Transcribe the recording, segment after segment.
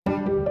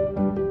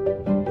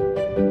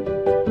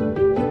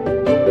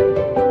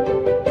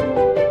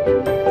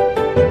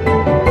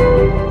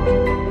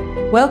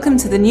Welcome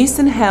to the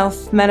Newson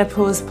Health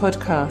Menopause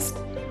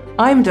Podcast.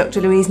 I'm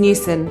Dr. Louise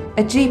Newson,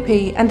 a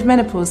GP and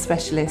menopause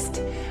specialist,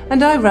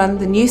 and I run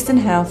the Newson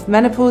Health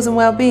Menopause and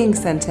Wellbeing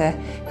Centre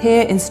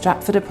here in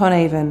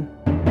Stratford-upon-Avon.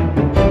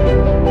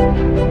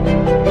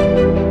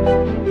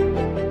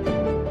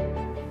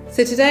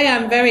 So today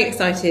I'm very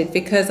excited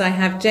because I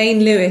have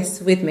Jane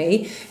Lewis with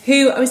me,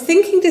 who I was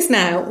thinking just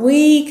now,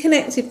 we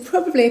connected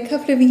probably a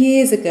couple of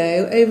years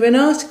ago over an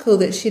article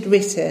that she'd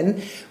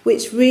written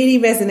which really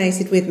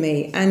resonated with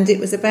me, and it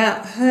was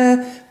about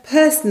her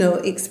personal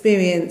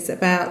experience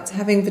about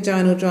having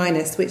vaginal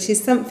dryness, which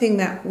is something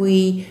that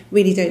we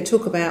really don't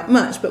talk about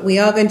much, but we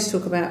are going to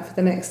talk about for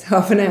the next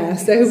half an hour.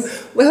 So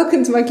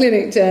welcome to my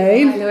clinic,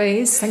 Jane. Hi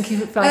Louise, thank you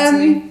for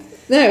inviting me.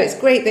 No, it's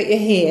great that you're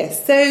here.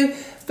 So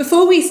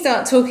before we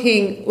start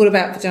talking all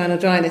about vaginal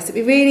dryness, it'd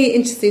be really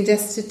interesting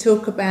just to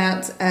talk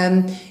about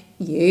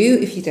you,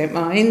 if you don't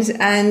mind,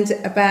 and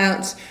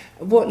about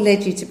what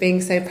led you to being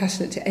so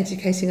passionate to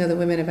educating other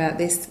women about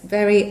this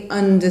very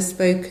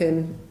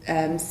underspoken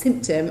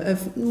symptom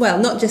of, well,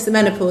 not just the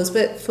menopause,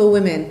 but for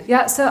women.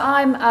 Yeah, so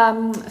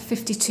I'm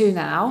 52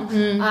 now,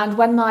 and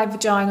when my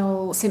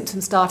vaginal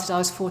symptoms started, I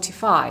was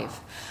 45.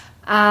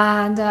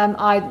 And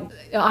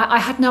I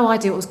had no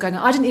idea what was going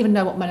on. I didn't even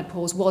know what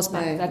menopause was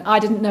back then. I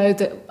didn't know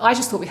that. I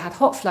just thought we had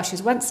hot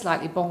flushes, went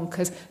slightly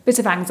bonkers, bit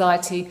of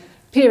anxiety,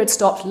 period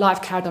stopped,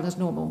 life carried on as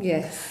normal.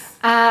 Yes.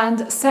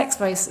 And sex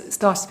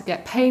started to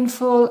get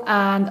painful,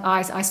 and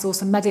I saw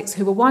some medics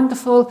who were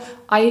wonderful.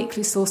 I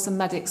equally saw some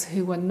medics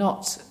who were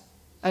not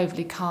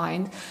overly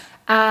kind.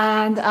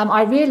 And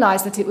I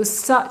realised that it was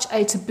such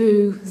a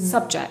taboo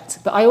subject,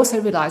 but I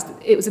also realised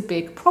that it was a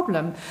big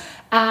problem.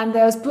 And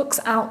there's books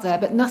out there,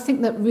 but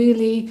nothing that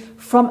really,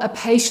 from a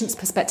patient's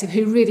perspective,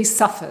 who really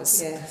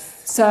suffers.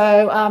 Yes.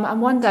 So,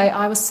 and one day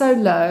I was so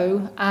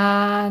low,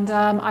 and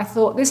I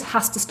thought, this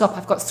has to stop.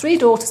 I've got 3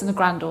 daughters and a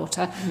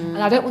granddaughter, and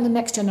I don't want the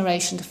next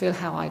generation to feel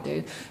how I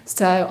do.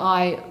 So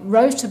I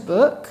wrote a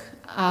book.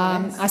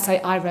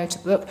 I wrote a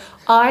book.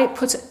 I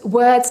put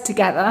words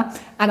together,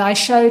 and I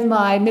showed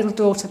my middle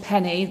daughter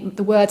Penny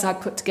the words I'd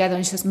put together,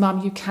 and she says,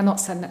 "Mum, you cannot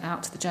send that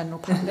out to the general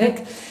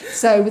public."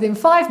 So within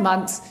 5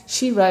 months,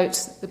 she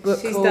wrote the book.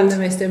 She's done the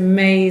most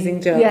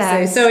amazing job.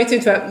 Yes. So sorry to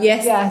interrupt.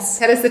 Yes.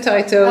 Tell us the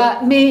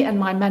title. Me and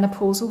My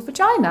Menopausal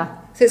Vagina.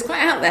 So it's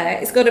quite out there.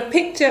 It's got a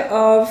picture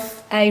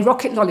of a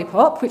rocket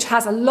lollipop, which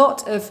has a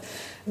lot of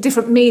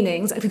different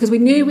meanings, because we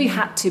knew we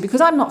had to,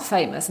 because I'm not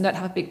famous and don't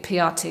have a big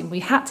PR team,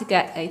 we had to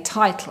get a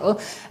title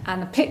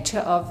and a picture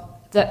of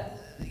that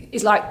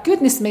is like,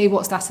 goodness me,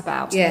 what's that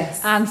about?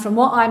 Yes. And from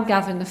what I'm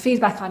gathering, the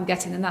feedback I'm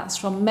getting, and that's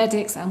from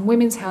medics and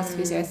women's health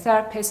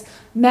physiotherapists,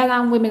 men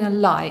and women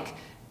alike,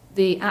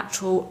 the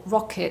actual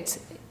rocket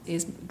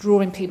is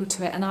drawing people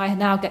to it. And I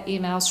now get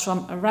emails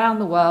from around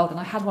the world, and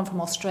I had one from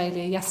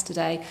Australia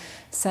yesterday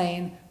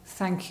saying,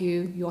 thank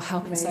you, you're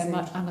helping so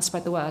much, I must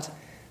spread the word.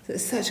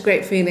 It's such a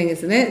great feeling,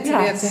 isn't it? To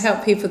be able to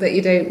help people that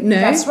you don't know.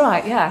 That's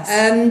right, yes.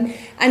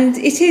 And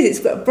it's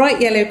got a bright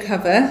yellow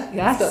cover.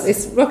 Yes. It's got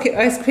this rocket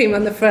ice cream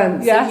on the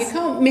front. Yes. So you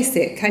can't miss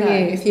it, can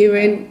you, if you were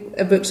in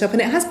a bookshop? And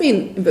it has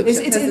been in bookshops,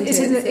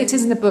 it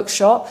is in a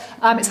bookshop.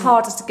 It's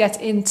harder to get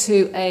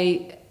into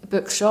a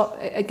bookshop.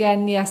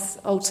 Again, yes,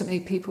 ultimately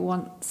people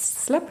want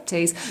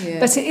celebrities. Yeah.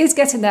 But it is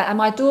getting there. And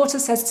my daughter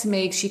says to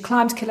me, she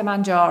climbed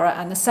Kilimanjaro,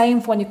 and the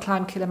saying for when you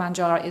climb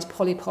Kilimanjaro is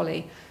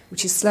poly,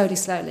 which is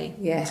slowly.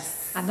 Yes.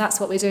 And that's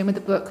what we're doing with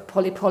the book,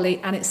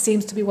 poly, and it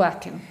seems to be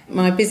working.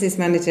 My business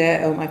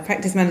manager, or my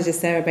practice manager,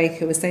 Sarah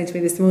Baker, was saying to me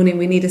this morning,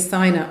 we need a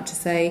sign up to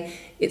say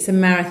it's a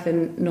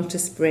marathon, not a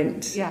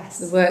sprint. Yes.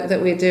 The work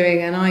that we're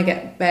doing, and I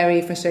get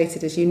very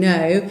frustrated, as you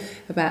know,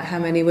 about how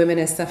many women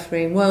are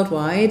suffering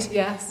worldwide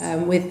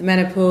with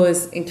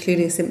menopause,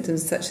 including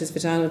symptoms such as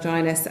vaginal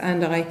dryness,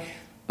 and I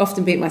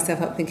often beat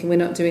myself up thinking we're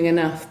not doing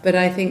enough. But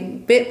I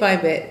think bit by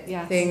bit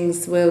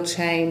things will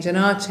change and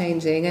are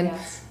changing, and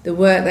the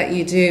work that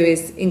you do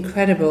is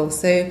incredible.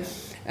 So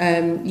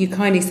you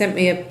kindly sent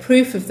me a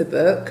proof of the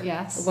book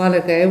a while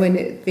ago when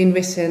it had been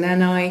written,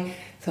 and I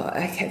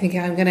kept thinking,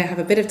 I'm going to have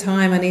a bit of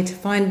time, I need to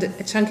find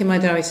a chunk in my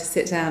diary to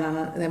sit down,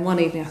 and then one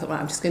evening I thought, right,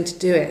 I'm just going to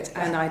do it,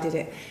 and I did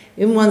it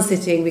in one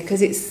sitting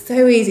because it's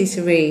so easy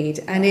to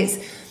read, and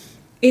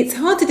it's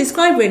hard to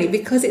describe really,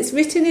 because it's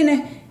written in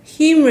a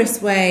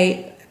humorous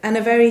way and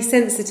a very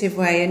sensitive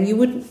way, and you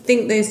wouldn't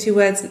think those two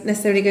words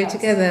necessarily go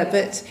together,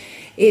 but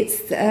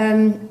it's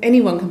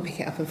anyone can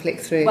pick it up and flick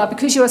through. Well,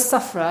 because you're a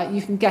sufferer,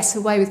 you can get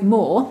away with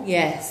more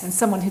than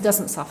someone who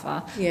doesn't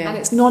suffer. Yes. And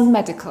it's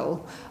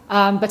non-medical,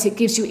 but it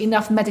gives you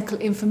enough medical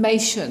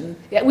information.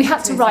 Yeah, we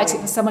had to write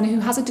it for someone who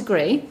has a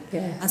degree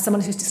and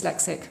someone who's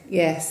dyslexic.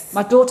 Yes.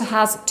 My daughter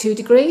has 2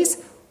 degrees.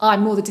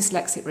 I'm more the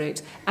dyslexic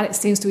route, and we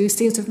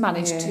seem to have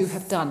managed to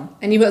have done.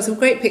 And you've got some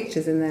great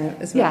pictures in there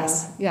as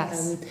well.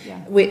 Yes.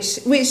 Which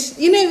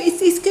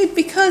it's good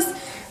because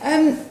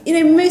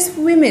most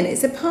women,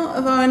 it's a part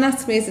of our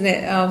anatomy, isn't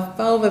it, our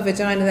vulva,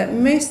 vagina, that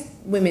most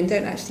women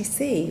don't actually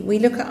see. We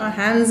look at our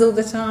hands all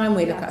the time.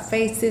 We look at our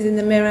faces in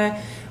the mirror.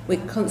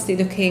 we're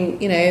constantly looking,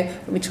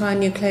 when we try on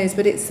new clothes,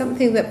 but it's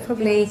something that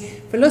probably,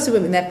 for a lot of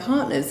women, their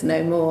partners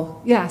know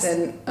more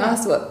than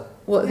us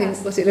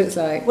what it looks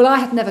like. Well, I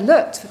had never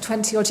looked for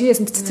 20 odd years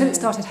until it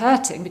started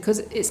hurting, because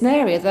it's an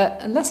area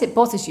that, unless it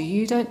bothers you,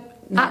 you don't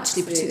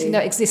actually particularly know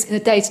exists in a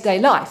day-to-day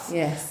life.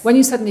 Yes. When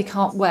you suddenly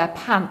can't wear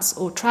pants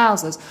or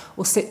trousers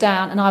or sit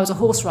down, and I was a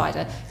horse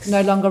rider, can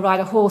no longer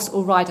ride a horse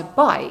or ride a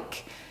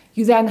bike,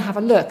 you then have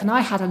a look. And I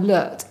had a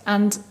look,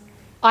 and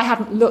I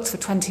hadn't looked for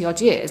 20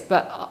 odd years,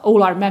 but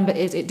all I remember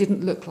is it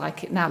didn't look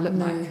like it now looked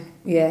like.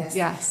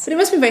 Yes. But it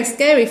must be very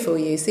scary for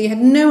you. So you had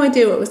no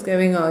idea what was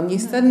going on. You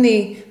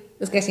suddenly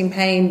was getting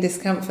pain,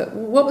 discomfort.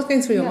 What was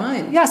going through your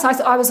mind? Yes,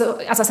 I was,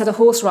 as I said, a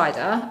horse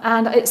rider,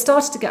 and it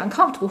started to get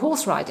uncomfortable,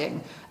 horse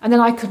riding. And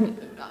then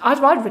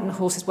I'd ridden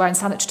horses wearing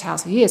sanitary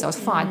towels for years, I was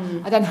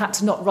fine. I then had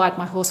to not ride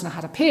my horse when I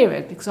had a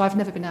period, because I've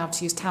never been able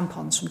to use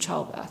tampons from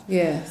childbirth.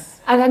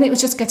 Yes. And then it was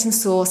just getting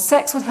sore.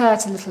 Sex would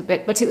hurt a little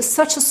bit, but it was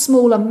such a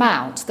small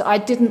amount that I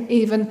didn't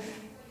even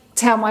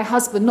tell my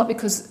husband, not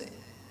because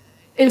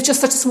it was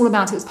just such a small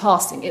amount, it was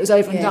passing, it was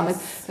over and done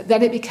with. But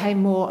then it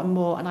became more and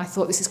more, and I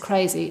thought, this is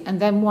crazy. And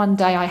then one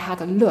day I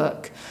had a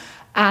look,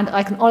 and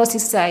I can honestly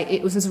say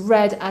it was as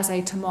red as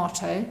a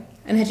tomato.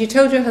 And had you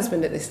told your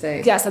husband at this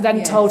stage? Yes, I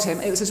then told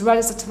him. It was as red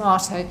as a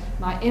tomato.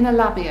 My inner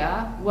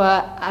labia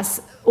were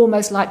as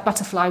almost like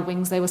butterfly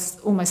wings. They were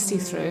almost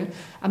see-through.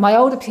 And my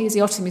old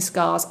episiotomy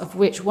scars, of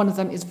which one of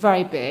them is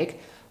very big,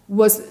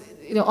 was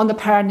on the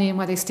perineum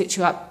where they stitch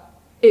you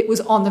up. It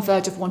was on the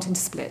verge of wanting to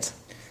split.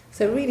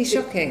 So really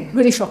shocking.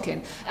 Really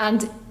shocking.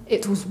 And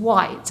it was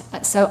white.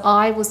 So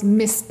I was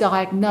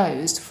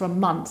misdiagnosed for a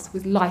month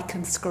with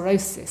lichen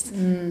sclerosis,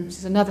 which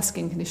is another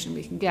skin condition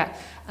we can get.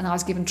 And I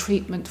was given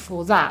treatment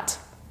for that,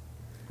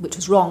 which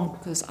was wrong,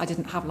 because I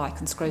didn't have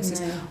lichen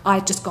sclerosis. No.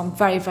 I'd just gone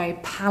very, very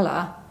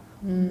pallor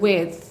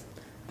with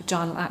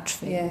vaginal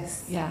atrophy.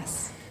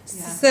 Yes.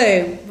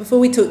 So before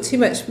we talk too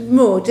much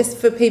more, just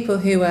for people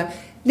who are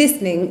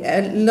listening,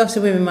 a lot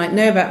of women might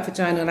know about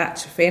vaginal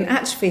atrophy, and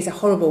atrophy is a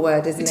horrible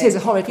word, isn't it? It is a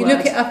horrid word. If you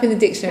look it up in the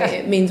dictionary,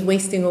 it means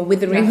wasting or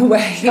withering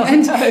away.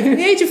 And at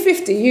the age of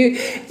 50,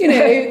 you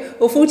know,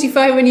 or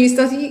 45 when you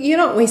start, you're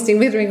not wasting,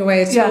 withering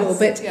away at all.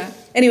 But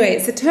anyway,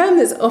 it's a term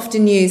that's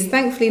often used.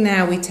 Thankfully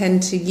now we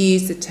tend to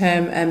use the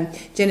term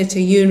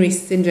genitourinary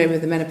syndrome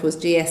of the menopause,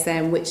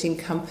 GSM, which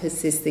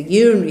encompasses the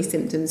urinary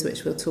symptoms,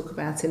 which we'll talk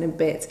about in a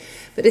bit.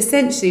 But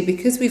essentially,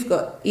 because we've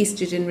got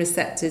estrogen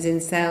receptors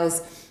in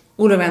cells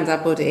all around our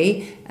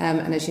body,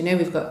 and as you know,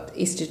 we've got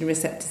estrogen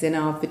receptors in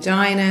our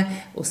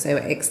vagina, also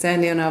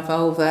externally on our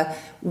vulva.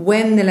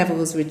 When the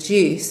levels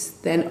reduce,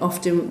 then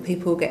often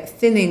people get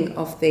thinning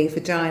of the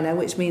vagina,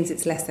 which means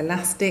it's less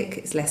elastic,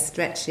 it's less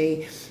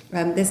stretchy,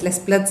 there's less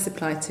blood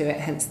supply to it,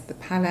 hence the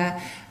pallor,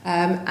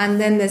 and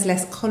then there's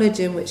less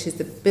collagen, which is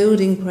the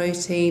building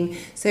protein,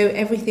 so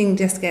everything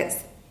just gets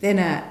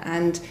thinner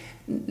and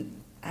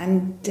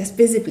just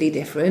visibly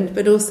different,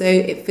 but also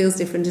it feels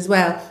different as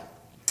well.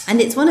 And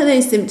it's one of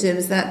those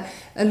symptoms that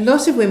a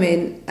lot of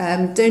women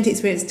don't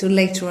experience until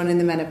later on in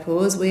the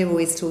menopause. We're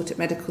always taught at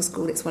medical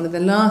school it's one of the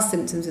last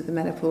symptoms of the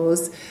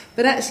menopause.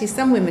 But actually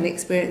some women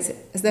experience it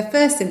as their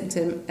first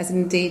symptom, as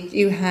indeed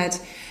you had.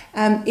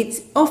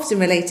 It's often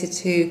related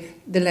to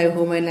the low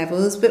hormone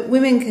levels, but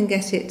women can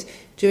get it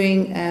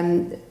during,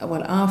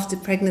 after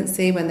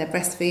pregnancy, when they're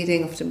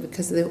breastfeeding, often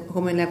because the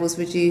hormone levels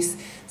reduce.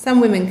 Some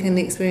women can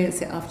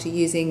experience it after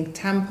using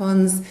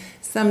tampons,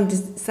 some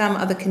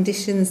other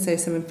conditions, so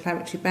some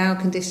inflammatory bowel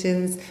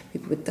conditions,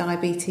 people with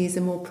diabetes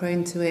are more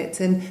prone to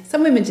it, and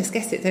some women just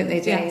get it, don't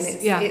they, Jane?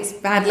 It's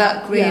bad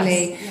luck,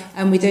 really,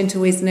 and we don't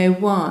always know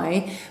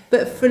why.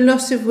 But for a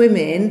lot of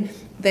women,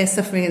 they're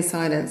suffering in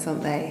silence,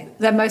 aren't they?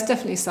 They're most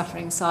definitely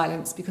suffering in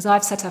silence, because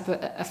I've set up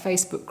a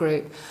Facebook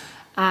group,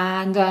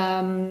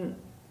 and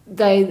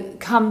they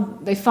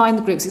find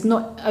the groups. It's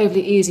not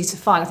overly easy to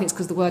find. I think it's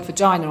because the word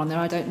vagina on there.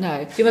 I don't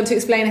know. Do you want to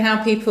explain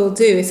how people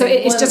do? So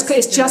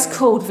it's just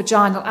called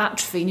vaginal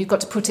atrophy, and you've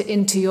got to put it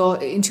into your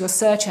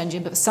search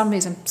engine. But for some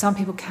reason, some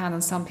people can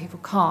and some people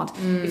can't.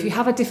 If you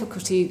have a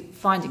difficulty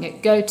finding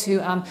it, go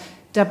to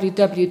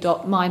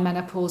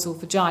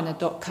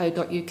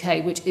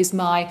www.mymenopausalvagina.co.uk, which is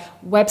my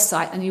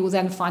website, and you will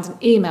then find an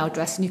email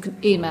address, and you can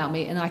email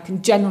me, and I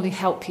can generally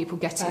help people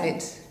get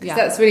it.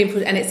 That's really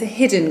important, and it's a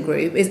hidden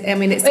group. It's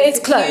closed.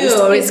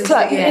 It's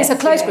closed. It's a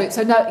closed group.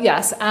 So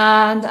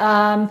and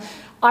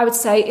I would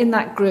say in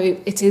that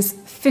group it is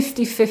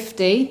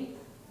 50-50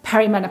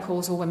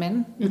 perimenopausal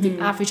women with the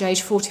average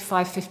age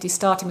 45-50,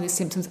 starting with these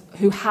symptoms,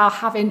 who are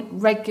having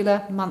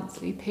regular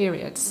monthly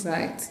periods.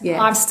 Right.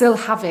 Yeah. I'm still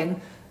having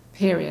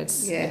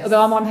periods. Yes.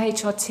 Although I'm on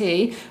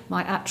HRT,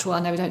 I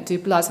know we don't do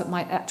bloods, but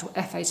my actual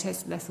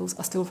FHS levels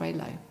are still very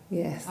low.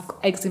 Yes. I've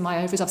got eggs in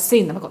my ovaries. I've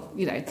seen them. I've got,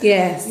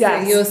 Yes.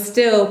 So you're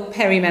still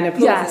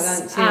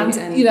perimenopausal,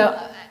 aren't you?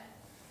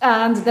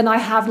 And then I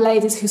have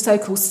ladies who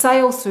so-called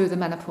sail through the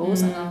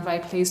menopause, and I'm very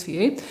pleased for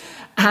you.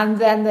 And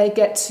then they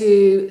get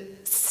to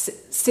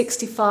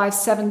 65,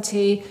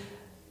 70,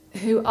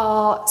 who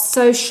are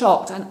so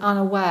shocked and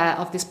unaware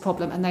of this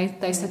problem, and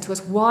they said to us,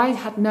 why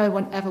had no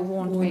one ever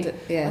warned me?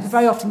 Yes. And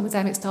very often with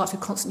them it starts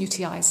with constant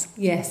UTIs.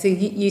 Yes, so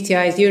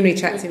UTIs, urinary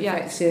tract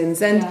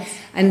infections,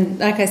 and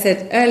like I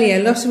said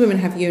earlier, a lot of women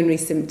have urinary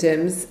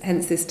symptoms,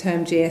 hence this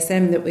term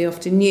GSM that we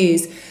often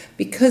use,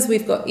 because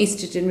we've got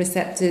estrogen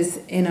receptors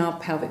in our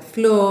pelvic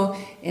floor,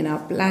 in our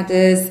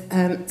bladders.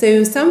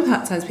 So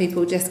sometimes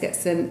people just get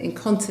some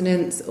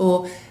incontinence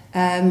or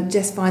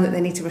just find that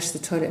they need to rush to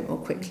the toilet more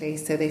quickly.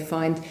 So they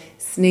find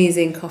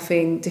sneezing,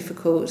 coughing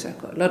difficult. I've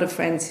got a lot of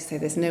friends who say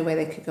there's no way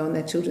they could go on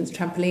their children's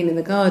trampoline in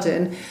the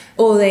garden.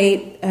 Or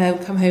they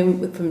come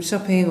home from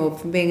shopping or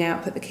from being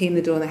out, put the key in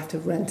the door and they have to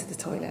run to the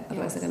toilet.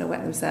 Otherwise they're going to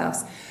wet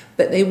themselves.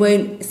 But they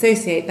won't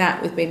associate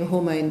that with being a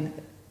hormone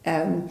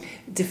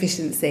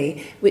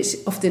deficiency, which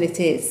often it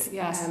is.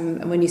 Yes.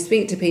 And when you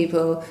speak to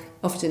people,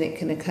 often it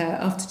can occur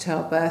after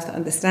childbirth,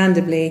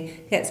 understandably,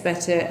 gets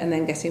better and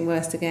then getting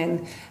worse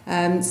again.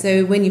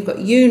 So when you've got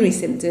urinary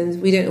symptoms,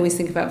 we don't always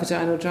think about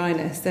vaginal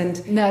dryness.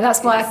 And no,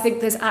 that's why I think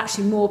there's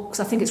actually more,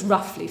 because I think it's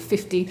roughly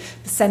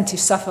 50% who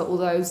suffer,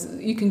 although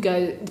you can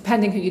go,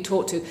 depending who you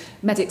talk to,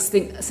 medics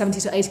think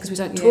 70 to 80 because we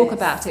don't talk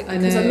about it.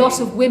 Because a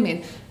lot of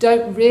women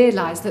don't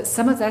realise that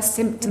some of their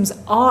symptoms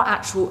are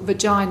actual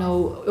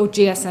vaginal or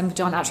GSM,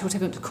 vaginal atrophy,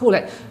 whatever you want to call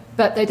it,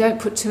 but they don't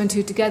put two and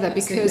two together.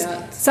 Because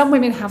some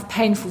women have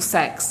painful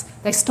sex.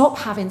 They stop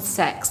having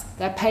sex,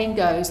 their pain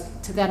goes,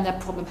 to them their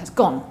problem has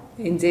gone.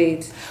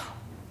 Indeed.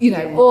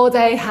 Or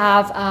they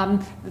have,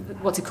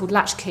 what's it called,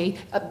 latchkey,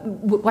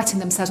 wetting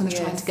themselves when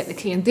they're trying to get the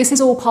key. And this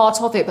is all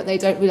part of it, but they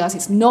don't realise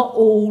it's not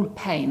all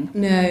pain.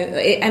 No,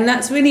 and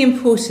that's really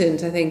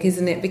important, I think,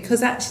 isn't it?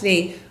 Because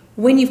actually,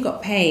 when you've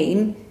got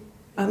pain,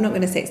 I'm not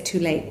going to say it's too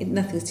late,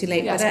 nothing's too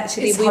late, but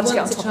actually we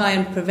want to try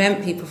and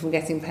prevent people from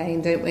getting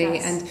pain, don't we?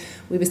 Yes. And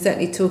we were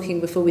certainly talking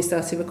before we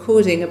started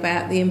recording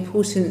about the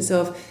importance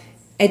of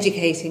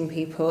educating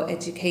people,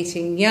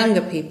 educating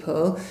younger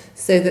people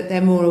so that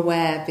they're more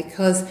aware,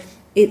 because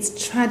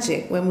it's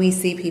tragic when we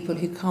see people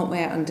who can't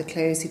wear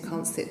underclothes, who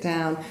can't sit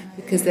down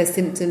because their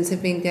symptoms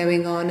have been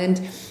going on.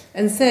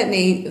 And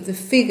certainly the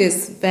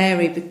figures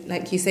vary,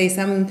 like you say,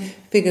 some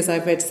figures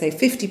I've read say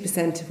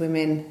 50% of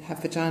women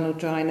have vaginal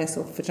dryness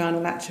or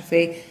vaginal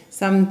atrophy.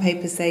 Some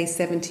papers say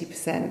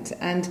 70%.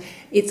 And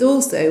it's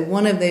also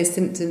one of those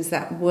symptoms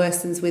that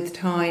worsens with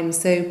time.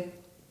 So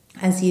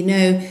as you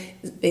know,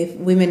 if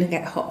women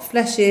get hot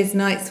flushes,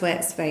 night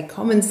sweats, very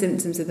common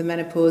symptoms of the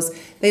menopause,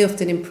 they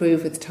often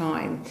improve with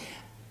time.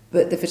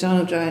 But the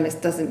vaginal dryness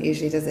doesn't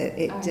usually, does it?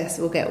 It just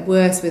will get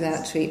worse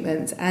without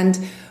treatment. And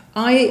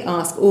I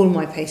ask all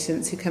my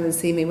patients who come and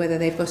see me whether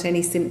they've got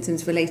any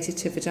symptoms related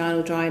to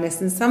vaginal dryness.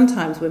 And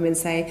sometimes women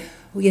say,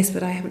 oh yes,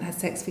 but I haven't had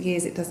sex for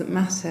years, it doesn't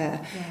matter.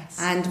 Yes.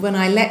 And when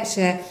I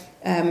lecture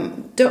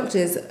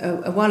doctors,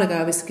 a while ago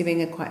I was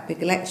giving a quite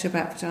big lecture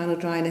about vaginal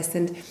dryness,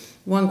 and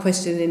one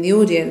question in the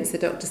audience, the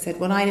doctor said,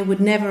 well, I would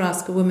never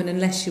ask a woman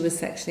unless she was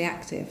sexually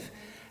active.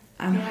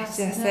 And I just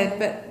said,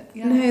 but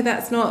no,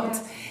 that's not...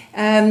 Yes.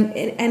 And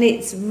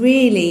it's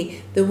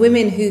really the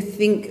women who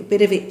think a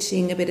bit of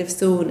itching, a bit of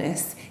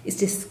soreness is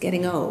just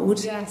getting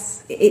old.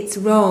 Yes. It's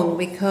wrong,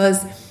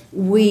 because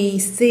we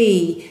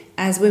see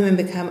as women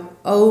become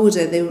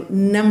older, the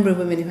number of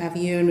women who have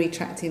urinary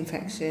tract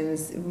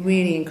infections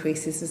really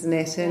increases, doesn't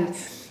it? And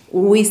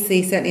we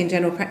see, certainly in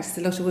general practice,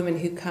 a lot of women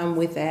who come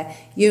with their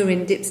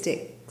urine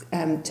dipstick,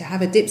 to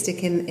have a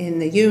dipstick in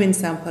the urine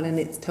sample, and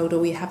it's told, oh,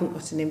 we haven't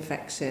got an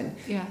infection.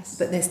 Yes.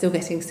 But they're still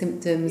getting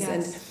symptoms. Yes.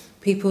 And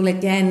people,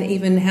 again,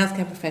 even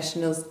healthcare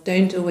professionals,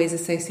 don't always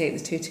associate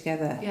the two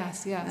together.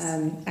 Yes.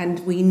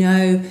 And we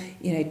know,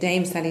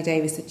 Dame Sally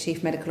Davis, the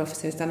Chief Medical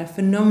Officer, has done a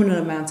phenomenal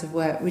amount of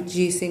work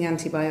reducing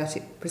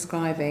antibiotic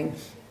prescribing,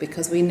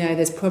 because we know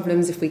there's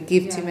problems if we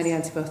give too many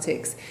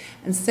antibiotics.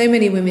 And so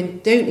many women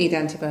don't need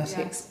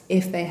antibiotics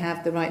if they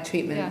have the right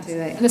treatment, do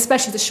they? And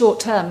especially the short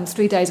term,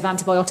 3 days of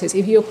antibiotics.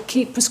 If you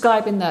keep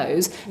prescribing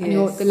those and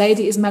the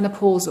lady is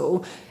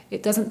menopausal,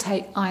 it doesn't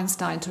take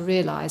Einstein to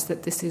realise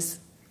that this is,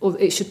 or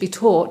it should be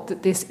taught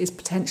that this is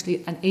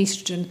potentially an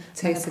estrogen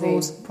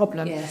menopause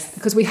problem. Yes.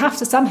 Because we have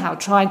to somehow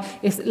try, and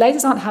if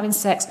ladies aren't having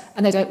sex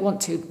and they don't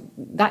want to,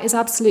 that is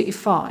absolutely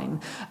fine.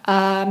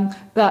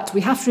 But we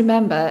have to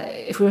remember,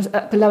 if we're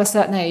below a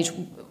certain age,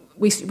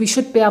 we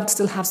should be able to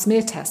still have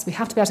smear tests. We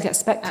have to be able to get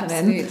spectrum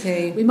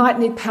in. We might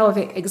need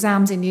pelvic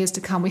exams in years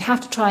to come. We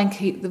have to try and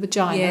keep the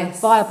vagina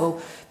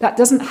viable. That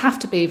doesn't have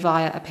to be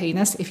via a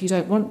penis if you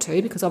don't want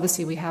to, because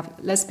obviously we have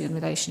lesbian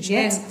relationships.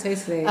 Yes,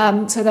 totally.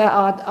 So there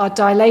are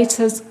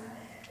dilators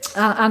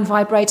and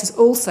vibrators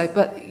also,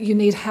 but you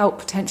need help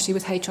potentially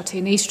with HRT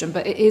and estrogen.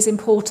 But it is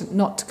important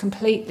not to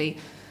completely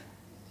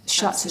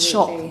shut the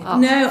shop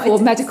up for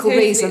medical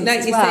reasons.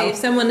 Like you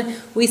say,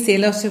 we see a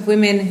lot of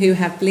women who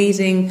have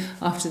bleeding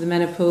after the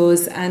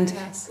menopause, and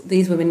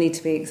these women need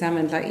to be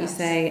examined, like you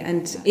say.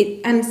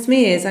 And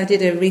smears. I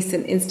did a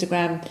recent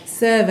Instagram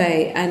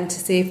survey and to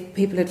see if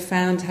people had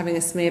found having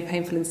a smear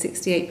painful, and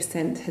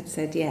 68% had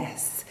said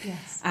yes.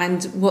 Yes.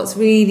 And what's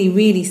really,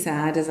 really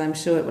sad, as I'm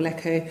sure it will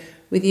echo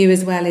with you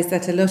as well, is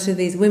that a lot of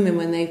these women,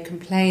 when they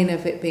complain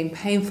of it being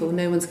painful,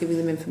 no one's giving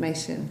them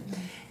information.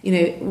 You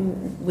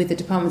know, with the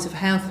Department of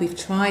Health, we've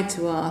tried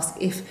to ask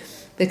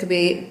if there could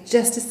be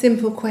just a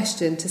simple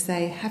question to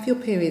say, have your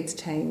periods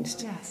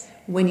changed? Yes.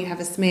 When you have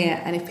a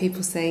smear, and if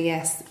people say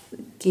yes,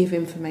 give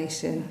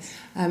information.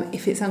 Yes.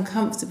 If it's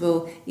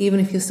uncomfortable, even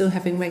if you're still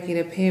having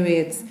regular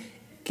periods,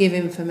 give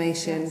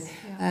information. Yes.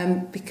 Yeah.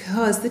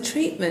 Because the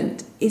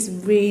treatment is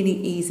really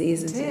easy,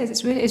 isn't it? It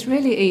is. It's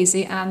really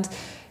easy, and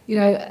you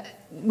know,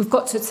 we've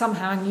got to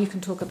somehow, and you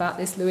can talk about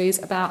this,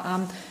 Louise,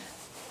 about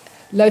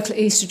local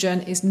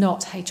oestrogen is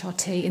not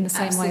HRT in the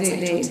same way as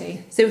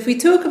HRT. So if we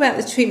talk about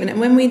the treatment, and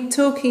when we're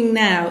talking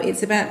now,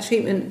 it's about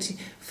treatment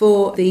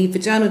for the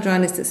vaginal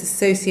dryness that's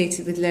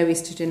associated with low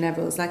oestrogen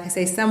levels. Like I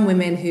say, some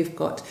women who've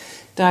got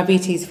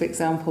diabetes, for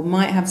example,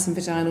 might have some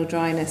vaginal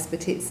dryness,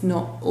 but it's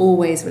not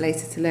always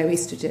related to low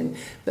oestrogen.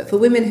 But for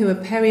women who are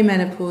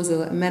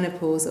perimenopausal and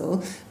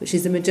menopausal, which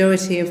is the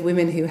majority of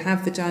women who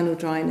have vaginal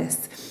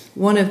dryness,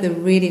 one of the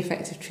really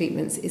effective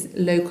treatments is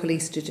local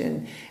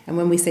oestrogen. And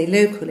when we say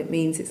local, it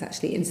means it's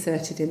actually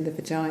inserted in the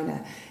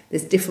vagina.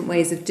 There's different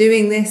ways of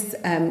doing this.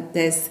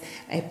 There's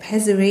a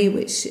pessary,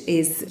 which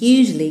is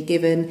usually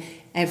given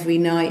every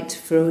night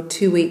for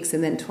 2 weeks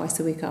and then twice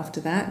a week after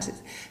that.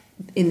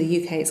 In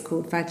the UK, it's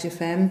called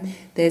Vagifem.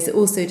 There's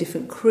also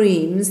different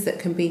creams that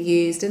can be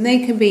used, and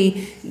they can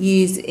be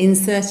used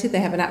inserted. They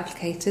have an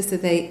applicator, so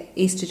the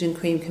estrogen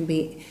cream can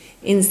be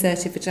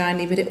inserted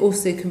vaginally, but it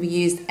also can be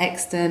used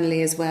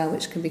externally as well,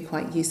 which can be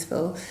quite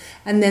useful.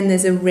 And then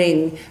there's a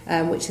ring,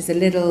 which is a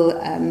little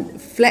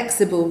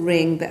flexible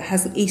ring that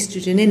has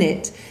estrogen in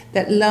it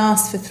that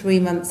lasts for 3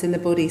 months in the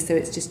body, so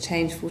it's just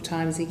changed 4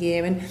 times a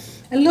year. And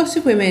a lot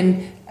of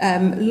women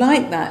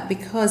like that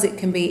because it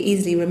can be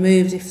easily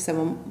removed if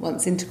someone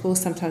wants intercourse.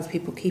 Sometimes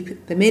people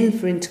keep them in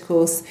for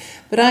intercourse,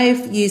 but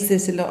I've used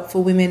this a lot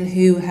for women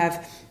who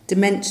have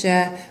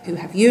dementia, who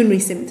have urinary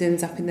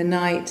symptoms up in the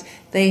night.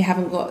 They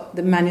haven't got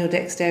the manual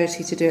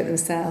dexterity to do it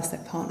themselves. Their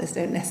partners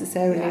don't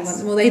necessarily want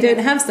them, or they don't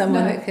have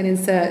someone that can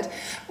insert.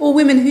 Or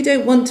women who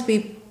don't want to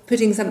be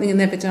putting something in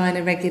their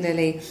vagina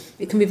regularly.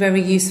 It can be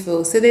very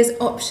useful. So there's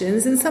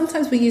options, and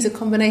sometimes we use a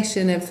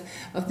combination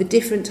of the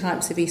different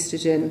types of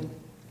estrogen.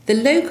 The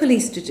local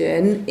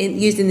estrogen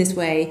used in this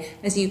way,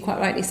 as you quite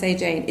rightly say,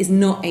 Jane, is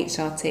not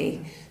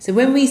HRT. So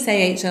when we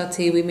say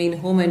HRT, we mean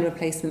hormone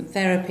replacement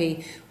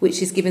therapy,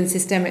 which is given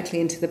systemically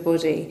into the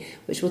body,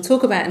 which we'll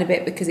talk about in a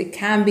bit because it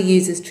can be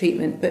used as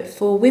treatment. But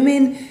for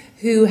women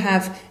who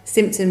have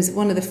symptoms,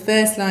 one of the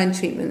first line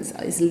treatments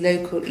is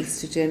local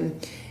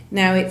estrogen.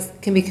 Now, it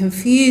can be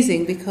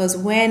confusing because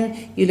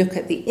when you look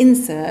at the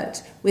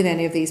insert with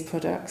any of these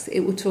products, it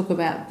will talk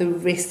about the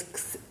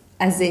risks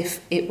as if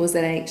it was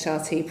an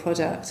HRT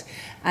product.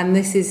 And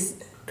this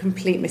is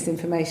complete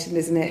misinformation,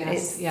 isn't it?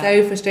 Yes, it's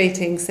so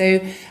frustrating. So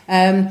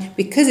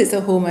because it's a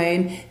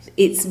hormone,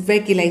 it's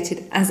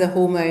regulated as a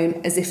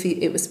hormone as if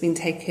it was being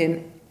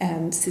taken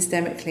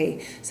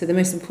systemically. So the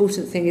most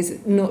important thing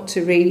is not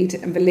to read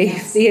and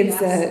believe the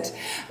insert.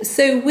 Yes.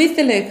 So with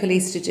the local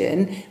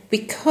estrogen,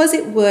 because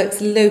it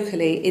works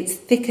locally, it's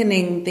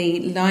thickening the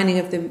lining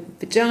of the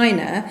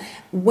vagina.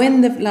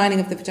 When the lining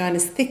of the vagina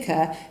is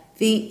thicker,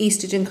 the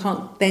estrogen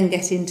can't then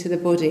get into the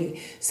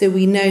body. So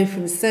we know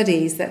from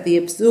studies that the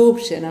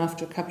absorption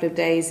after a couple of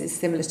days is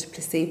similar to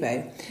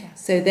placebo.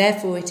 Yes. So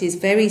therefore it is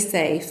very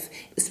safe,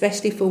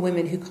 especially for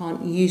women who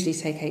can't usually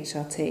take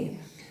HRT.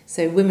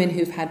 So women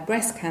who've had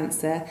breast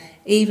cancer,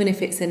 even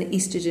if it's an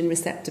estrogen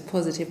receptor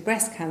positive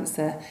breast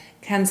cancer,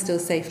 can still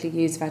safely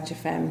use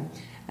Vagifem.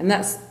 And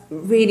that's a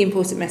really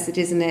important message,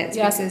 isn't it?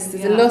 Yes, because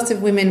there's a lot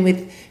of women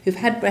who've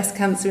had breast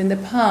cancer in the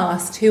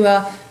past who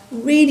are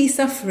really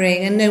suffering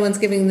and no one's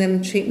giving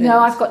them treatment. No,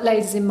 I've got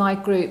ladies in my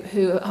group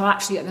who are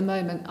actually at the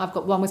moment, I've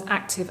got one with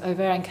active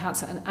ovarian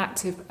cancer and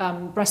active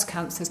breast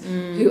cancers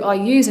who are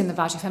using the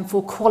Vagifem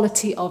for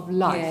quality of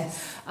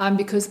life. Yes.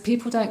 Because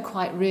people don't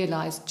quite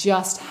realise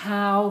just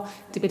how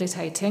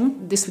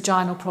debilitating this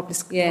vaginal problem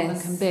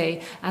can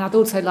be. And I'd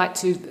also like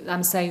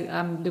to say,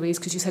 Louise,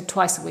 because you said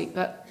twice a week,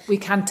 but we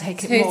can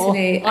take it more.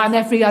 I'm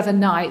every other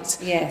night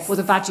for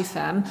the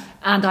Vagifem,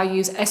 and I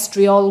use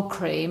estriol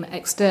cream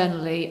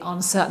externally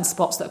on certain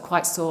spots that are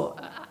quite sore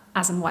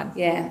as and when.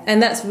 Yeah,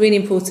 and that's really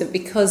important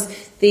because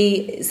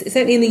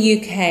certainly in the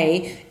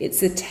UK,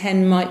 it's a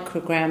 10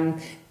 microgram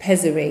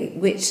pessary,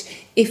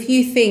 which if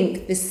you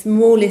think the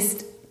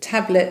smallest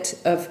tablet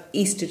of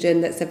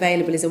estrogen that's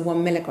available is a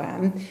 1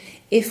 milligram,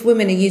 if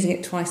women are using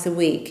it twice a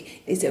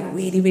week, it's a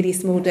really, really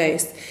small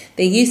dose.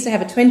 They used to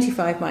have a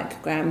 25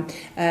 microgram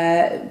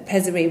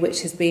pessary,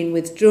 which has been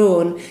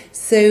withdrawn.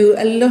 So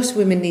a lot of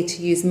women need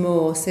to use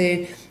more.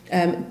 So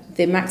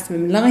the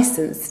maximum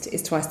licensed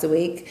is twice a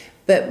week,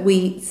 but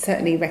we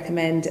certainly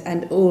recommend,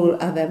 and all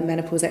other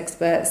menopause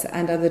experts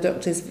and other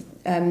doctors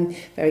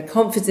very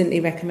confidently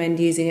recommend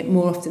using it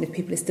more often if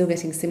people are still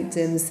getting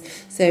symptoms.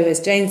 So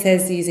as Jane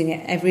says, using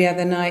it every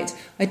other night.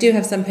 I do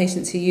have some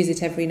patients who use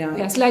it every night.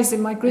 Yes, ladies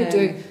in my group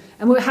do.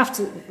 And what we have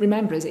to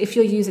remember is if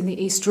you're using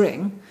the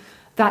E-string,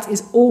 that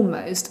is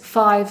almost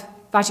 5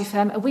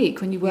 Vagifem a week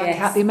when you work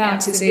out the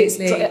amount. It's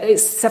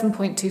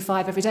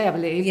 7.25 every day, I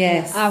believe.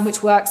 Yes.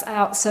 Which works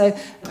out. So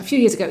a few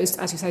years ago, it was,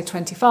 as you say,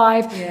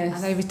 25. Yes.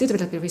 And they did a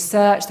bit of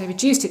research. They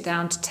reduced it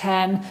down to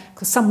 10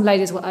 because some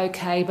ladies were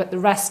okay, but the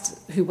rest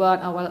who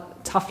weren't,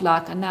 tough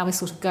luck. And now we're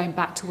sort of going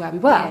back to where we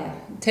were. Yeah,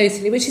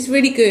 totally, which is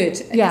really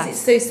good because it's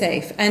so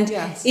safe. And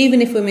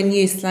even if women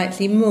use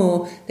slightly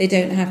more, they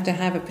don't have to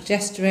have a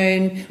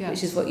progesterone,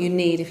 which is what you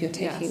need if you're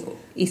taking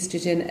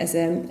estrogen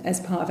as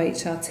part of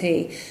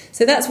HRT.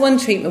 So that's one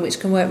treatment which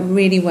can work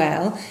really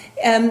well.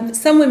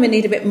 Some women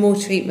need a bit more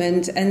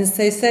treatment, and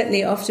so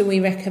certainly often we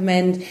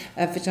recommend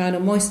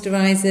vaginal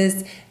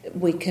moisturisers.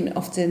 We can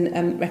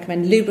often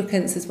recommend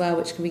lubricants as well,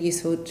 which can be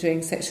useful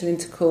during sexual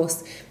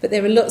intercourse. But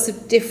there are lots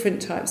of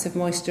different types of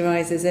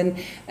moisturisers, and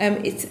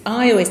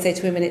I always say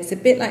to women, it's a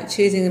bit like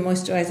choosing the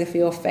moisturiser for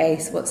your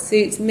face. What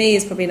suits me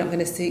is probably not going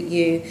to suit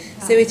you.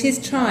 So it is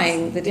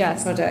trying the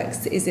different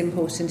products is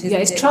important, isn't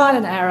it? It's trial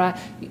and error.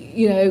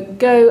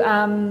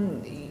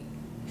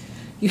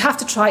 You have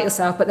to try it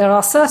yourself, but there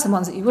are certain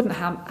ones that you wouldn't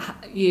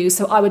use,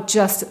 so I would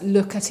just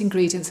look at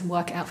ingredients and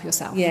work it out for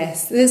yourself.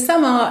 Yes,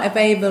 some are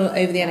available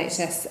over the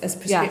NHS as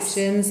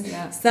prescriptions.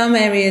 Yes. Some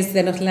areas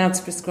they're not allowed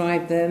to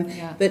prescribe them,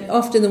 but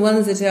often the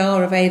ones that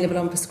are available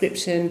on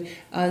prescription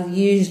are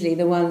usually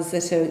the ones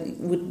that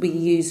would be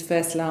used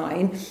first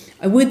line.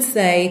 I would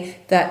say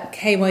that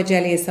KY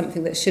jelly is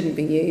something that shouldn't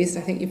be used.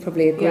 I think you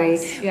probably agree.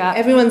 Yes, yeah.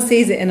 Everyone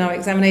sees it in our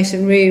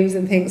examination rooms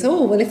and thinks,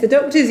 oh, well, if the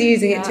doctor's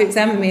using it to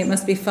examine me, it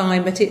must be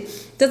fine. But it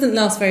doesn't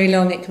last very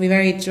long. It can be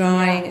very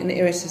drying and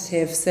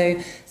irritative.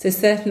 So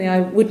certainly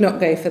I would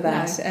not go for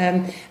that.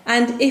 No.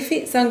 And if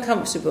it's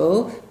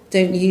uncomfortable,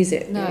 don't use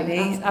it,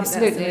 really.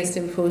 Absolutely. That's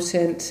the most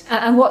important.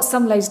 And what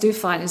some ladies do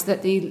find is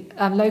that the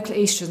local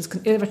oestrogens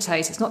can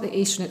irritate. It's not the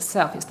estrogen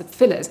itself, it's the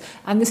fillers.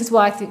 And this is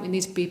why I think we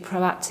need to be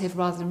proactive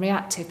rather than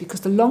reactive,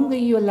 because the longer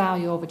you allow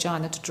your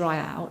vagina to dry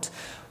out,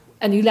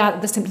 and you allow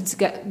the symptoms to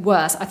get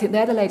worse, I think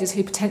they're the ladies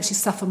who potentially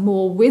suffer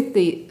more with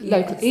the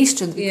local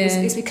estrogens because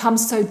it's become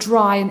so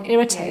dry and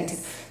irritated.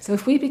 Yes. So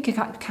if we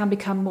can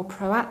become more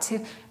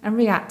proactive and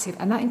reactive,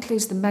 and that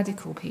includes the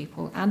medical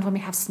people, and when we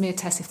have smear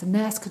tests, if the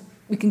nurse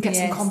we can get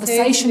some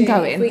conversation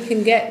going. If we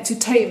can get to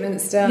treatment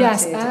started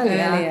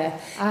earlier,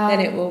 then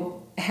it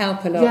will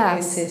help a lot,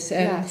 won't it?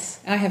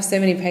 I have so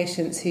many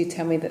patients who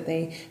tell me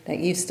that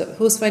you've stopped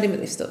horse riding, but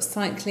they've stopped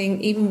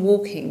cycling, even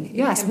walking.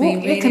 Yes,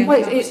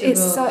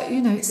 it's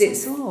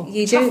sore.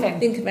 You don't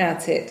think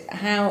about it,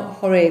 how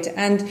horrid.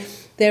 And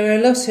there are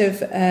a lot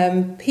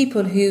of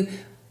people who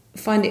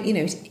find it,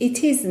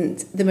 it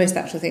isn't the most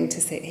natural thing to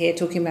sit here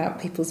talking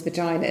about people's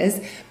vaginas,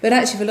 but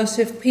actually for a lot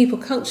of people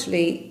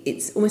culturally,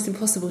 it's almost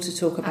impossible to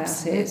talk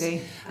about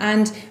it.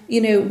 And,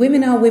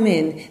 women are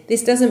women.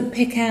 This doesn't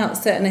pick out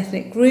certain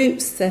ethnic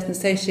groups, certain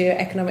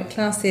socio-economic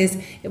classes.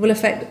 It will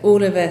affect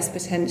all of us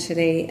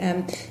potentially.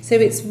 So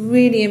it's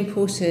really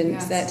important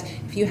that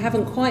if you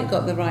haven't quite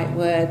got the right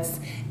words,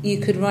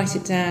 you could write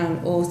it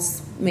down or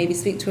maybe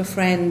speak to a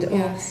friend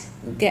or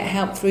get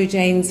help through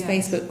Jane's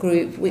Facebook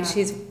group, which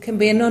can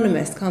be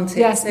anonymous, can't it?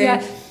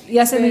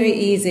 Yes, very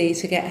easy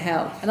to get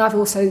help. And I've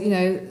also,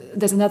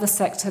 there's another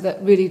sector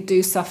that really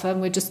do suffer,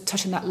 and we're just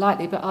touching that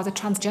lightly, but are the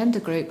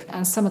transgender group.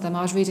 And some of them,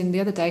 I was reading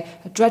the other day,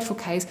 a dreadful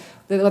case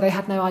where they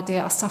had no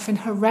idea, are suffering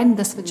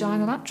horrendous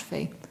vaginal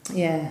atrophy.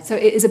 Yeah. So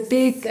it is a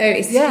big...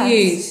 it's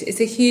huge. It's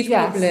a huge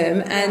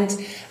problem. And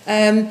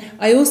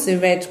I also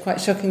read, quite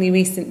shockingly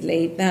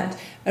recently, that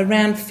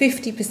around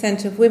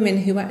 50% of women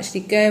who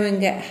actually go and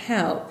get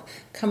help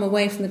come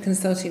away from the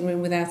consulting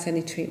room without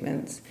any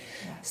treatment.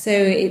 So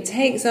it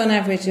takes on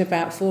average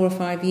about 4 or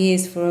 5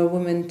 years for a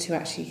woman to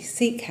actually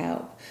seek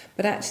help,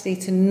 but actually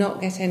to not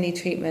get any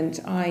treatment,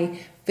 I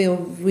feel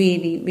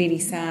really, really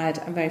sad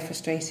and very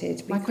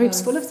frustrated. My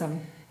group's full of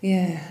them.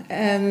 Yeah,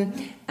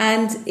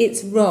 and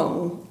it's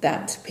wrong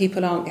that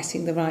people aren't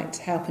getting the right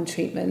help and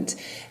treatment.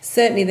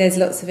 Certainly there's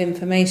lots of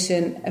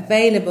information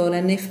available,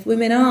 and if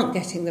women aren't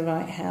getting the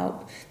right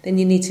help, then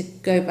you need to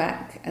go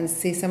back and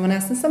see someone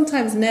else. And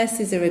sometimes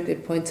nurses are a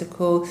good point of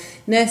call.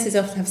 Nurses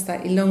often have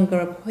slightly longer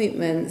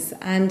appointments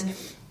and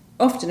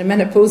often are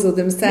menopausal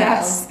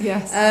themselves.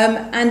 Yes.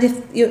 And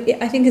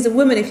I think as a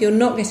woman, if you're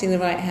not getting the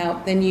right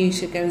help, then you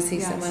should go and see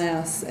someone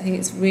else. I think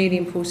it's really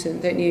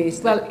important, don't you?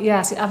 Well,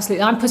 yes,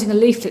 absolutely. I'm putting a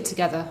leaflet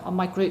together on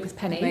my group with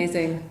Penny.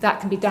 Amazing. That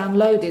can be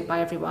downloaded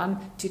by everyone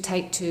to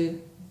take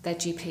to their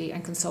GP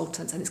and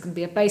consultants, and it's going to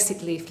be a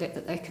basic leaflet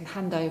that they can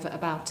hand over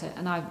about it.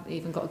 And I've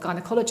even got a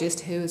gynaecologist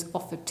who has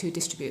offered to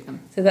distribute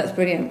them. So that's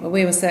brilliant. Well,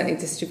 we will certainly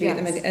distribute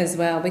them as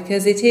well,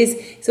 because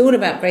it's all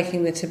about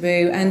breaking the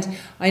taboo. And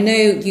I know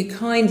you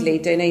kindly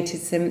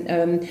donated some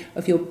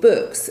of your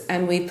books,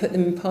 and we put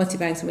them in party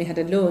bags, and we had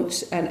an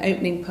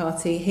opening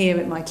party here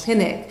at my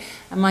clinic.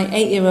 And my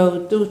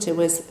 8-year-old daughter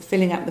was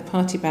filling up the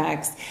party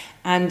bags.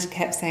 and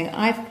kept saying,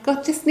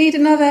 just need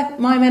another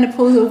My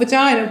Menopausal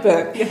Vagina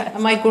book. Yes.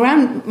 And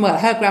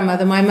her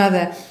grandmother, my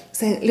mother,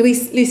 saying,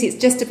 Lucy,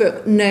 it's just a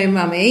book. No,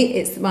 mummy,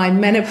 it's My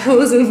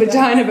Menopausal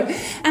Vagina book.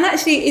 And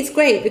actually, it's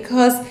great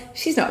because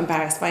she's not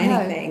embarrassed by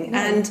anything. No.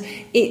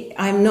 And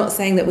I'm not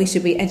saying that we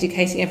should be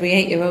educating every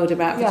 8-year-old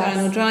about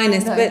vaginal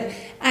dryness, but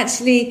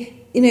actually,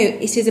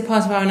 it is a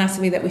part of our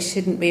anatomy that we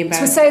shouldn't be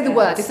embarrassed to say the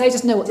word, if they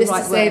just know what the right word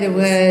is. Just to say the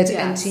word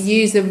and to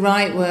use the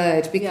right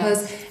word,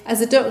 because as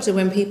a doctor,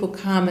 when people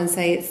come and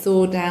say it's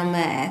sore down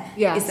there,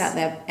 is that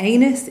their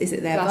anus? Is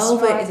it their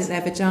vulva? Right. Is it their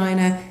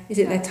vagina? Is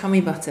it their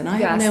tummy button? I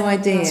have no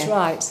idea. That's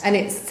right. And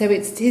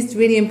it is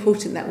really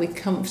important that we're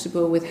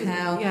comfortable with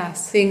how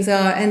things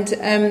are.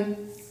 And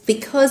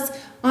because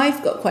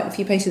I've got quite a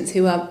few patients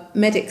who are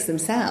medics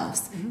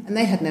themselves, and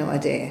they had no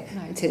idea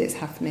until it's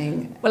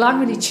happening. Well, I'm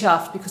really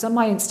chuffed because on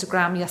my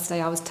Instagram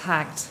yesterday I was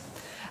tagged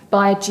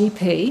by a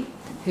GP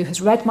who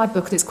has read my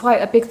book, and it's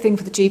quite a big thing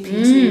for the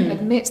GP to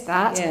admit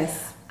that,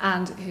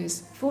 and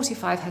who's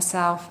 45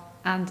 herself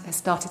and has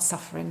started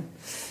suffering.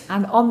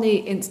 And on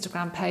the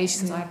Instagram page, she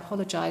says, I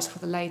apologise for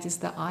the ladies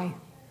that I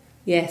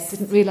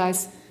didn't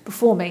realise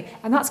before me,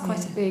 and that's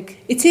quite a big...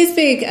 It is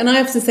big, and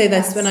I often say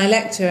this when I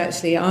lecture,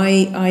 actually.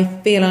 I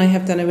feel I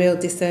have done a real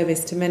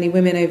disservice to many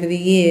women over the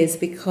years,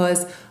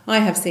 because I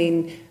have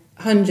seen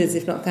hundreds,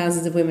 if not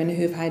thousands, of women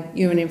who've had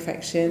urine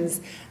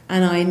infections,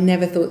 and I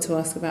never thought to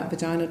ask about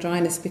vaginal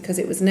dryness because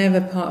it was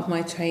never part of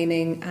my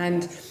training.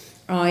 And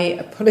I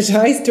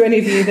apologise to any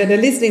of you that are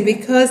listening,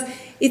 because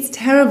it's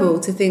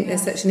terrible to think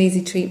there's such an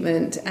easy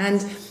treatment,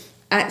 and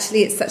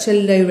actually it's such a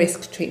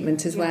low-risk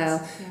treatment as well.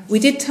 Yes. We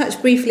did touch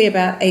briefly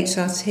about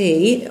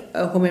HRT,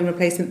 hormone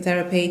replacement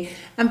therapy,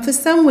 and for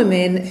some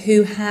women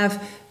who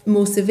have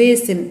more severe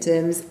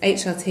symptoms,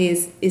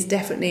 HRT is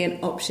definitely an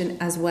option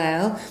as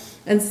well.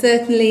 And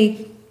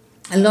certainly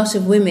a lot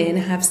of women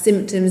have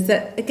symptoms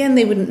that, again,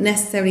 they wouldn't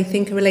necessarily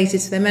think are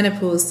related to their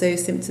menopause, so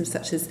symptoms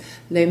such as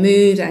low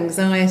mood,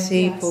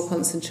 anxiety, poor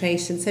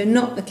concentration, so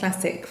not the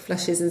classic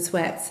flushes and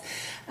sweats.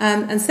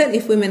 And certainly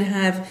if women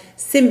have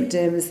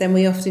symptoms, then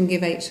we often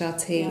give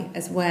HRT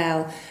as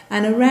well.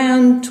 And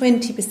around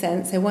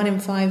 20%, so 1 in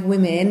 5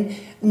 women,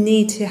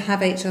 need to have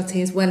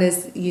HRT as well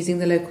as using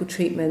the local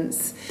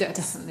treatments. Yeah,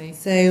 definitely.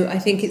 So I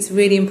think it's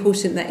really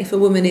important that if a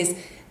woman is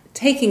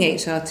taking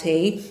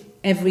HRT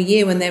every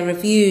year when they're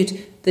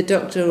reviewed, the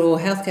doctor or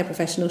healthcare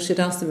professional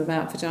should ask them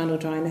about vaginal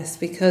dryness,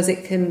 because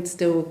it can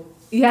still...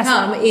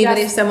 come even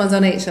if someone's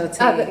on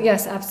HRT.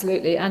 Yes,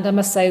 absolutely. And I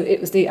must say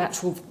it was the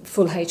actual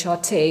full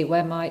HRT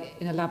where my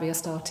inner labia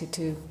started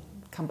to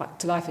come back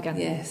to life again.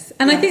 Yes,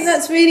 and I think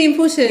that's really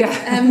important.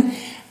 Yeah.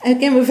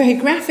 Again, we're very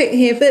graphic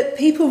here, but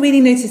people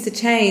really notice a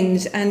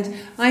change. And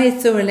I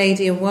saw a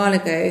lady a while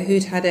ago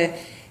who'd had a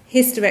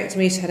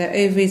hysterectomy, she'd had her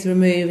ovaries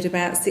removed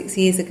about 6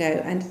 years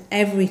ago, and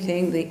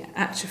everything, the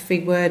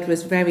atrophy word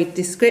was very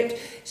descriptive,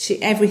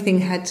 everything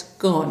had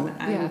gone,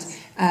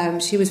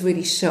 and she was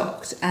really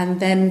shocked.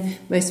 And then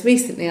most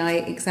recently I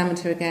examined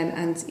her again,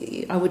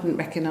 and I wouldn't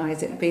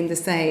recognise it being the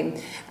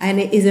same. And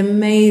it is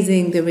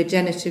amazing, the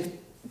regenerative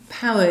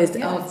powers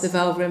of the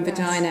vulva and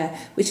vagina,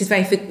 which is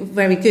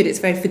very good. It's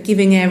a very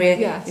forgiving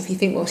area if you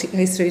think what it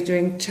goes through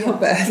during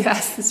childbirth.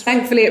 Yes,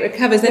 thankfully it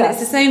recovers, and it's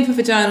the same for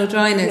vaginal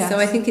dryness. So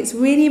I think it's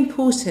really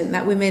important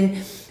that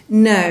women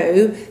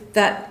know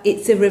that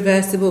it's a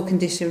reversible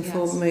condition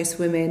for most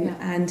women,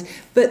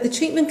 but the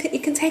treatment,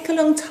 it can take a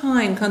long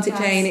time, can't it,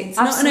 Jane? It's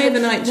not an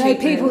overnight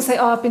treatment. People say,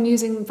 I've been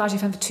using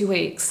Vagifem for 2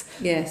 weeks.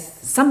 Yes.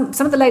 Some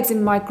of the ladies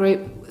in my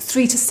group,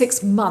 3 to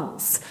 6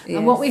 months. Yes.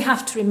 And what we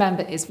have to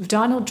remember is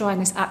vaginal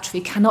dryness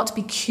atrophy cannot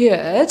be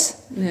cured.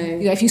 No.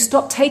 If you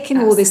stop taking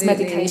all this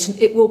medication,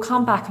 it will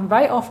come back, and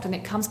very often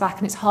it comes back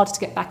and it's harder to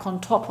get back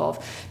on top of,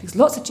 because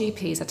lots of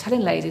GPs are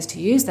telling ladies to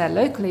use their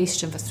local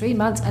estrogen for 3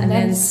 months and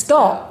then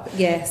stop.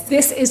 Yes.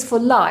 This is for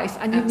life,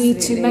 and you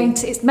need to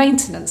it's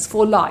maintenance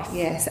for life.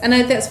 Yes, and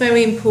that's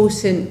very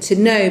important to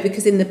know,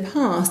 because in the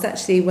past,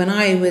 actually, when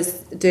I was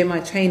doing my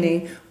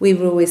training, we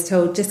were always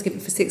told just give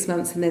it for 6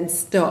 months and then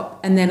stop,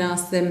 and then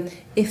ask them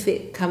if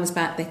it comes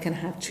back they can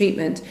have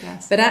treatment.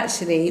 Yes. But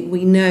actually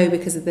we know,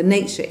 because of the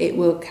nature, it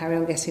will carry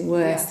on getting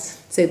worse. Yes.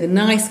 So the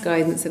NICE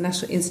guidance, the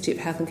National Institute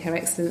of Health and Care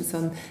Excellence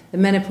on the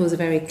menopause, are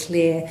very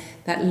clear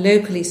that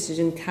local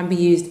estrogen can be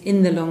used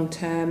in the long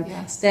term.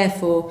 Yes.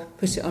 Therefore,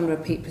 put it on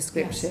repeat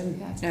prescription.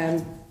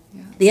 Yes.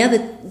 The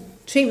other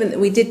treatment that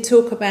we did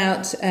talk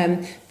about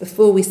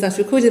before we started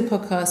recording the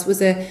podcast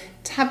was a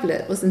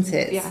tablet, wasn't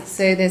it? Yes.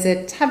 So there's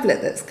a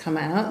tablet that's come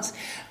out,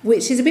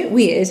 which is a bit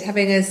weird,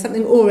 having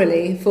something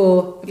orally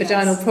for a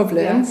vaginal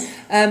problem,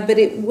 but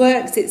it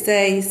works. It's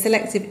a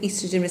selective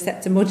estrogen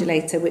receptor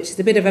modulator, which is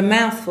a bit of a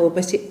mouthful,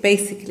 but it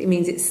basically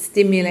means it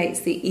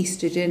stimulates the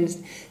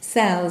estrogen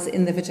cells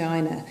in the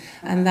vagina,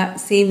 and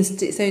that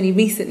it's only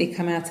recently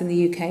come out in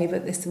the UK,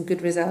 but there's some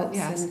good results.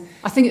 Yes.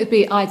 I think it would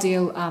be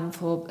ideal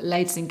for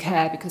ladies in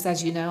care, because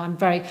as you know, I'm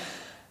very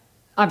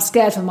I'm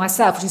scared for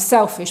myself, which is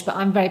selfish, but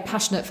I'm very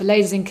passionate for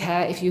ladies in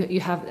care. If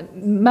you have the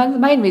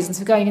main reasons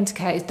for going into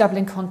care is double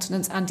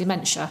incontinence and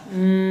dementia.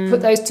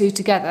 Put those two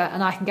together,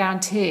 and I can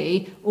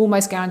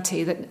almost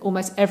guarantee that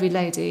almost every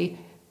lady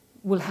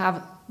will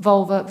have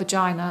vulva,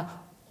 vagina,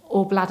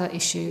 or bladder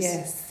issues.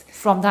 Yes.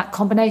 From that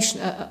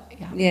combination.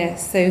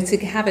 Yes, so to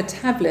have a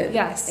tablet,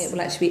 it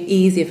will actually be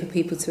easier for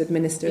people to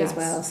administer as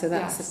well. So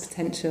that's a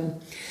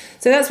potential.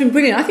 So that's been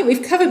brilliant. I think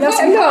we've covered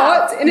quite a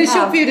lot in a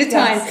short period of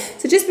time.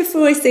 So just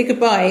before I say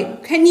goodbye,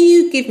 can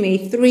you give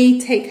me 3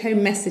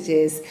 take-home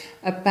messages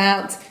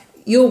about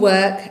your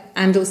work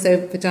and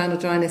also vaginal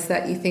dryness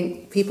that you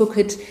think people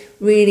could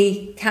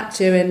really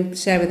capture and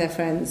share with their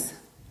friends?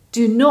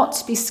 Do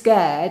not be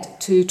scared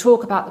to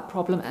talk about the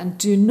problem, and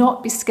do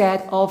not be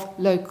scared of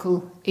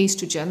local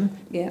oestrogen.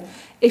 Yeah.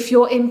 If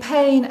you're in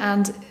pain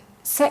and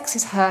sex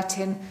is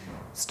hurting,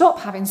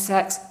 stop having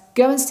sex,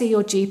 go and see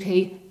your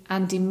GP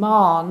and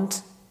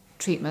demand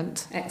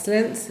treatment.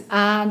 Excellent.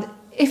 And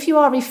if you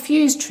are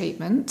refused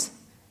treatment,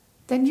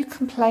 then you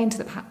complain to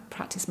the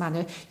practice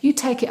manager. You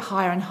take it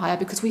higher and higher,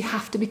 because we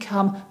have to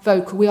become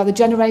vocal. We are the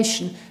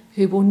generation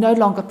who will no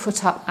longer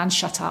put up and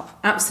shut up.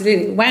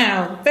 Absolutely.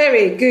 Wow.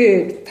 Very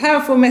good.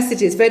 Powerful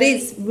messages. But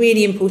it's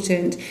really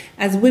important.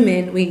 As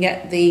women, we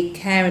get the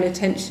care and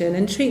attention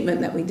and treatment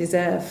that we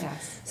deserve.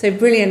 Yes. So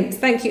brilliant.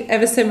 Thank you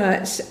ever so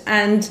much.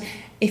 And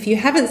if you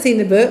haven't seen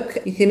the book,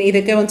 you can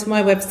either go onto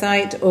my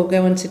website or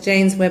go onto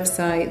Jane's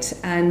website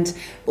and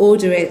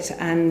order it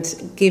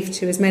and give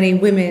to as many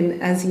women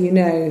as you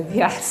know.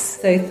 Yes.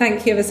 So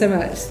thank you ever so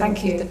much.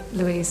 Thank you,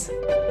 Louise.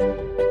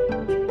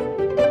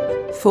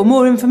 For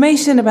more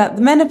information about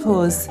the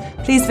menopause,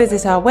 please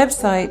visit our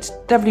website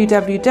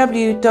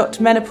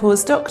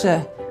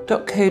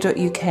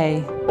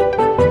www.menopausedoctor.co.uk.